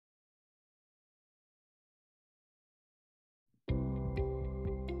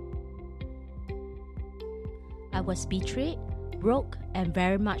I was betrayed, broke, and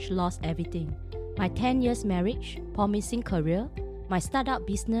very much lost everything. My 10 years marriage, promising career, my startup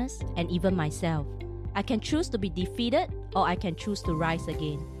business, and even myself. I can choose to be defeated or I can choose to rise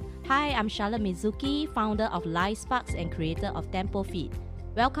again. Hi, I'm Charlotte Mizuki, founder of Life Sparks and creator of Tempo Feed.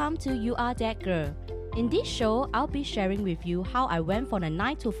 Welcome to You Are That Girl. In this show, I'll be sharing with you how I went from a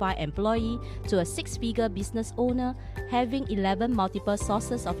 9-to-5 employee to a 6-figure business owner, having 11 multiple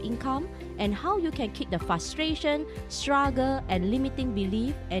sources of income, and how you can kick the frustration, struggle, and limiting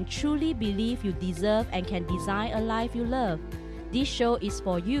belief and truly believe you deserve and can design a life you love. This show is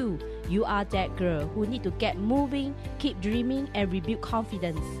for you. You are that girl who need to get moving, keep dreaming, and rebuild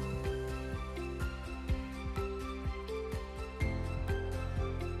confidence.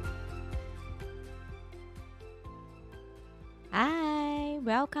 Hi,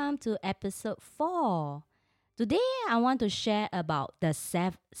 welcome to episode 4. Today, I want to share about the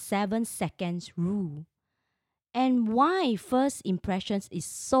 7 seconds rule and why first impressions is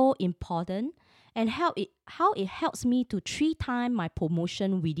so important and how it helps me to 3 times my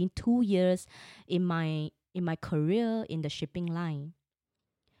promotion within 2 years in my career in the shipping line.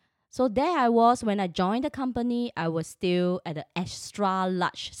 So there I was when I joined the company. I was still at the extra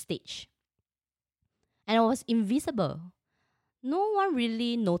large stage, and I was invisible. No one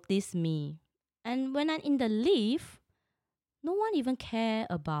really noticed me. And when I'm in the lift, no one even care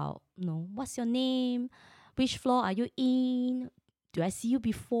about, what's your name? Which floor are you in? Do I see you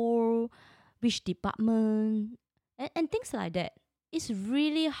before? Which department? And things like that. It's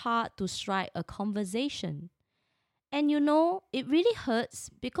really hard to strike a conversation. And it really hurts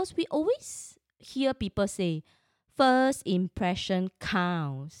because we always hear people say, first impression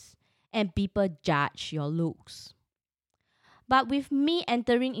counts, and people judge your looks. But with me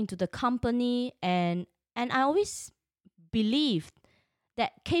entering into the company and I always believed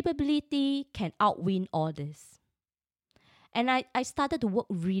that capability can outwin all this. And I started to work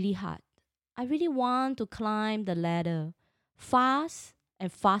really hard. I really want to climb the ladder fast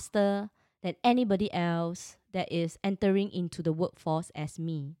and faster than anybody else that is entering into the workforce as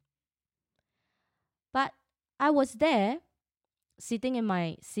me. But I was there, sitting in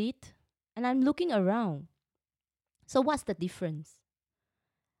my seat, and I'm looking around. So what's the difference?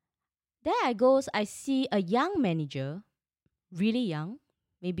 There I goes, I see a young manager, really young,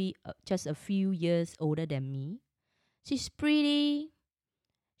 maybe just a few years older than me. She's pretty.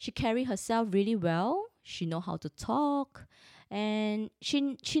 She carry herself really well. She know how to talk, and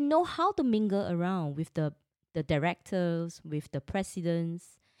she know how to mingle around with the directors, with the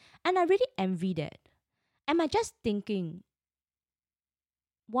presidents, and I really envy that. Am I just thinking,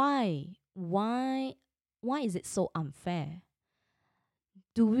 why is it so unfair?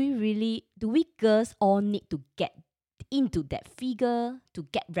 Do we girls all need to get into that figure to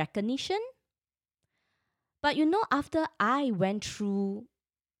get recognition? But after I went through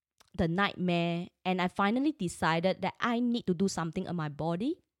the nightmare and I finally decided that I need to do something on my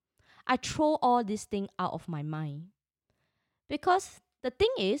body, I throw all this thing out of my mind. Because the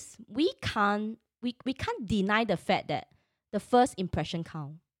thing is, we can't deny the fact that the first impression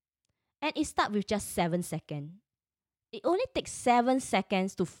count. And it starts with just 7 seconds. It only takes 7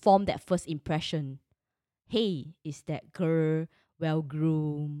 seconds to form that first impression. Hey, is that girl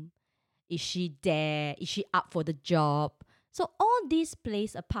well-groomed? Is she there? Is she up for the job? So all this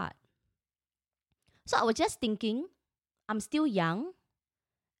plays a part. So I was just thinking, I'm still young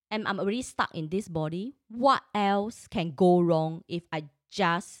and I'm already stuck in this body. What else can go wrong if I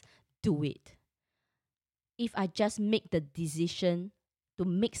just do it? If I just make the decision to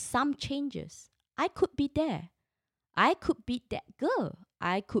make some changes, I could be there. I could be that girl.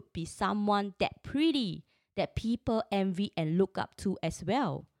 I could be someone that pretty, that people envy and look up to as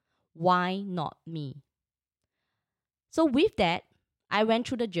well. Why not me? So with that, I went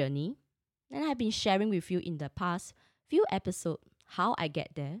through the journey, and I've been sharing with you in the past few episodes how I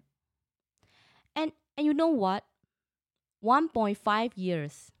get there. And you know what? 1.5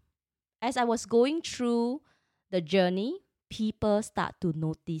 years. As I was going through the journey, people start to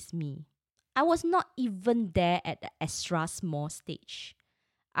notice me. I was not even there at the extra small stage.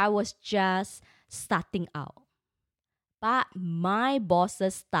 I was just starting out. But my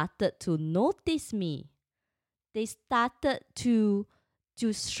bosses started to notice me. They started to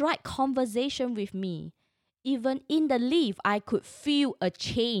strike conversation with me. Even in the lift, I could feel a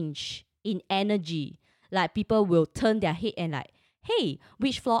change in energy. Like people will turn their head and like, hey,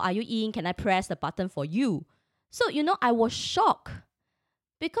 which floor are you in? Can I press the button for you? So, I was shocked.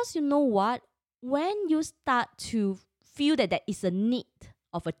 Because you know what? When you start to feel that there is a need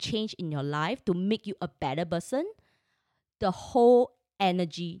of a change in your life to make you a better person, the whole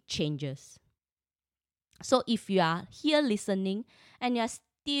energy changes. So if you are here listening and you're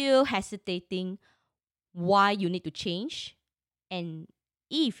still hesitating why you need to change, and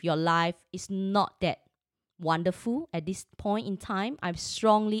if your life is not that wonderful at this point in time, I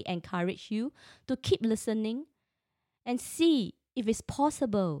strongly encourage you to keep listening and see if it's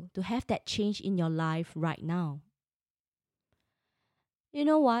possible to have that change in your life right now. You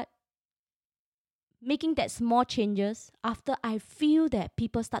know what? Making that small changes, after I feel that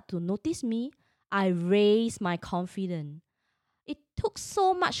people start to notice me, I raise my confidence. It took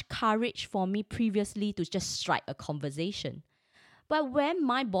so much courage for me previously to just strike a conversation. But when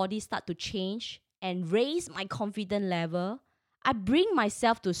my body start to change and raise my confidence level, I bring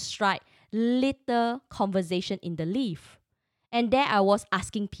myself to strike little conversation in the lift. And there I was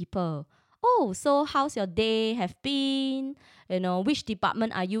asking people, oh, so how's your day have been? Which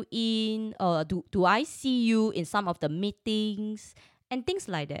department are you in? Or do I see you in some of the meetings? And things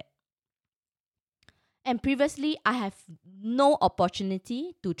like that. And previously, I have no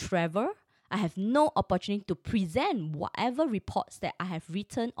opportunity to travel. I have no opportunity to present whatever reports that I have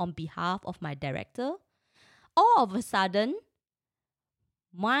written on behalf of my director. All of a sudden,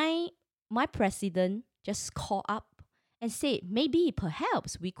 my president just called up and said maybe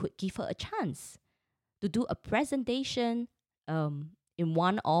perhaps we could give her a chance to do a presentation in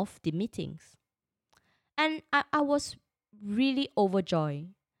one of the meetings. And I was really overjoyed.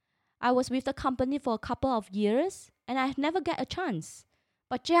 I was with the company for a couple of years and I've never get a chance.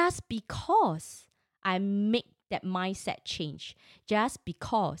 But just because I make that mindset change, just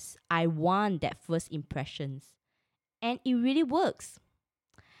because I want that first impressions, and it really works.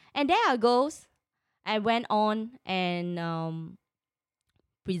 And there I goes. I went on and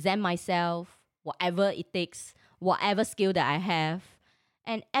present myself, whatever it takes, whatever skill that I have,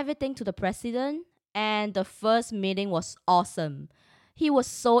 and everything to the president. And the first meeting was awesome. He was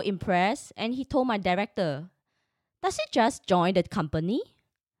so impressed and he told my director, does he just join the company?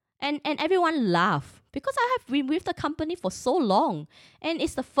 And everyone laughed because I have been with the company for so long. And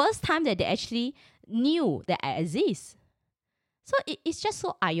it's the first time that they actually knew that I exist. So it's just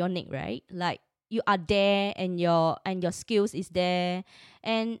so ironic, right? Like you are there and your skills is there,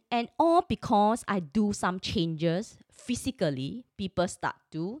 and all because I do some changes physically, people start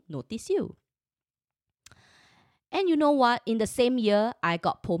to notice you. And you know what? In the same year, I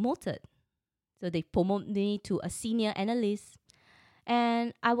got promoted. So they promoted me to a senior analyst.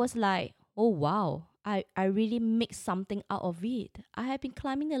 And I was like, oh wow, I really make something out of it. I have been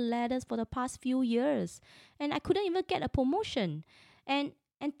climbing the ladders for the past few years and I couldn't even get a promotion. And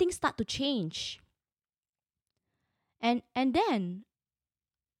things start to change. And then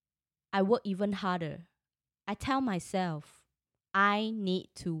I work even harder. I tell myself I need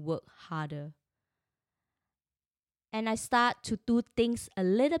to work harder. And I start to do things a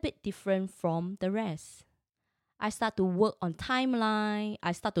little bit different from the rest. I start to work on timeline.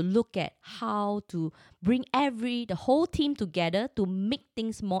 I start to look at how to bring the whole team together to make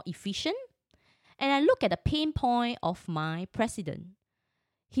things more efficient. And I look at the pain point of my president.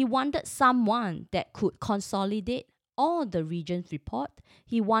 He wanted someone that could consolidate all the region's report.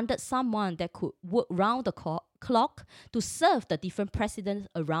 He wanted someone that could work round the clock to serve the different presidents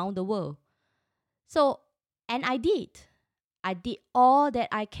around the world. So, and I did. I did all that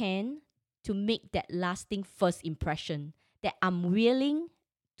I can to make that lasting first impression, that I'm willing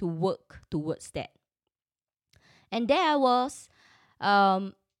to work towards that. And there I was,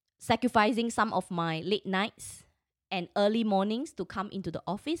 sacrificing some of my late nights and early mornings to come into the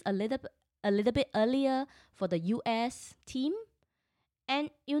office a little bit earlier for the US team. And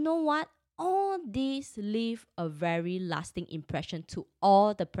you know what? All this leave a very lasting impression to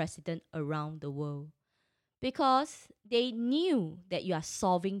all the presidents around the world, because they knew that you are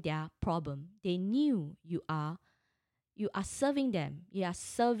solving their problem. They knew you are serving them. You are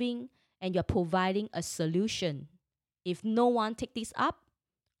serving and you're providing a solution. If no one take this up,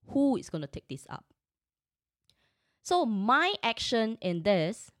 who is going to take this up? So my action in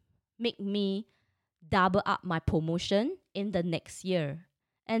this make me double up my promotion in the next year.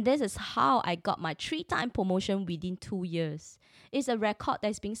 And this is how I got my 3-time promotion within 2 years. It's a record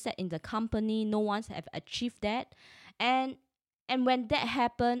that's being set in the company. No one's have achieved that. And when that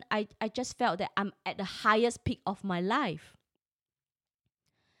happened, I just felt that I'm at the highest peak of my life.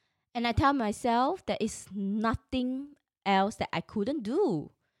 And I tell myself that it's nothing else that I couldn't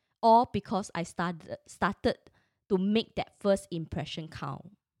do. All because I started to make that first impression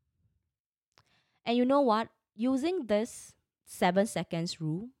count. And you know what? Using this 7 seconds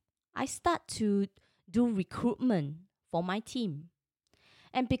rule, I start to do recruitment for my team.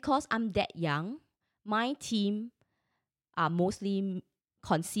 And because I'm that young, my team are mostly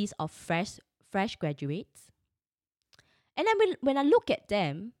consist of fresh graduates. And then when I look at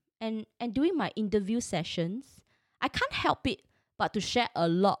them and doing my interview sessions, I can't help it but to share a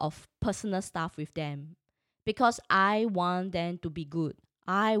lot of personal stuff with them because I want them to be good.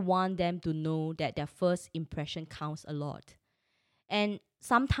 I want them to know that their first impression counts a lot. And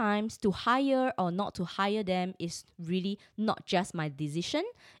sometimes to hire or not to hire them is really not just my decision,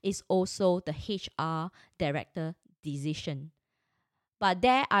 it's also the HR director decision. But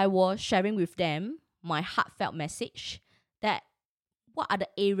there I was sharing with them my heartfelt message that what are the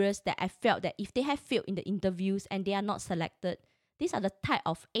areas that I felt that if they have failed in the interviews and they are not selected, these are the type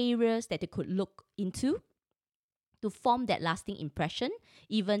of areas that they could look into to form that lasting impression,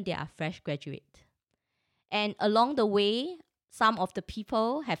 even they are fresh graduate. And along the way, some of the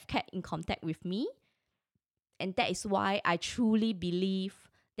people have kept in contact with me. And that is why I truly believe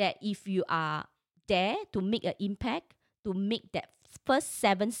that if you are there to make an impact, to make that first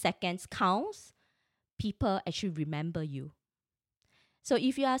 7 seconds counts, people actually remember you. So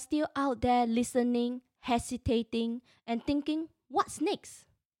if you are still out there listening, hesitating, and thinking, what's next?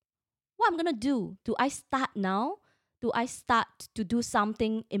 What I'm going to do? Do I start now? Do I start to do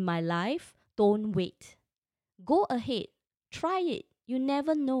something in my life? Don't wait. Go ahead. Try it. You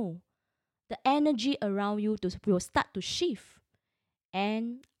never know. The energy around you will start to shift.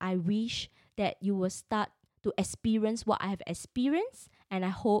 And I wish that you will start to experience what I have experienced. And I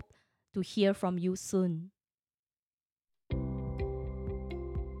hope to hear from you soon.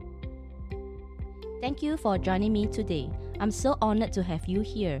 Thank you for joining me today. I'm so honored to have you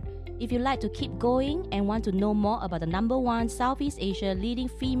here. If you'd like to keep going and want to know more about the #1 Southeast Asia leading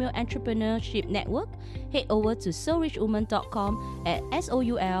female entrepreneurship network, head over to soulrichwoman.com at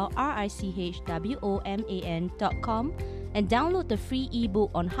soulrichwoman.com and download the free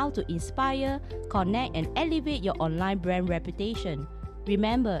ebook on how to inspire, connect, and elevate your online brand reputation.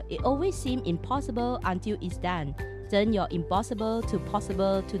 Remember, it always seems impossible until it's done. Turn your impossible to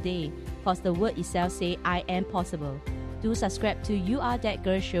possible today, because the word itself says, I am possible. Do subscribe to You Are That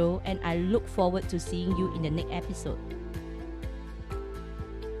Girl show, and I look forward to seeing you in the next episode.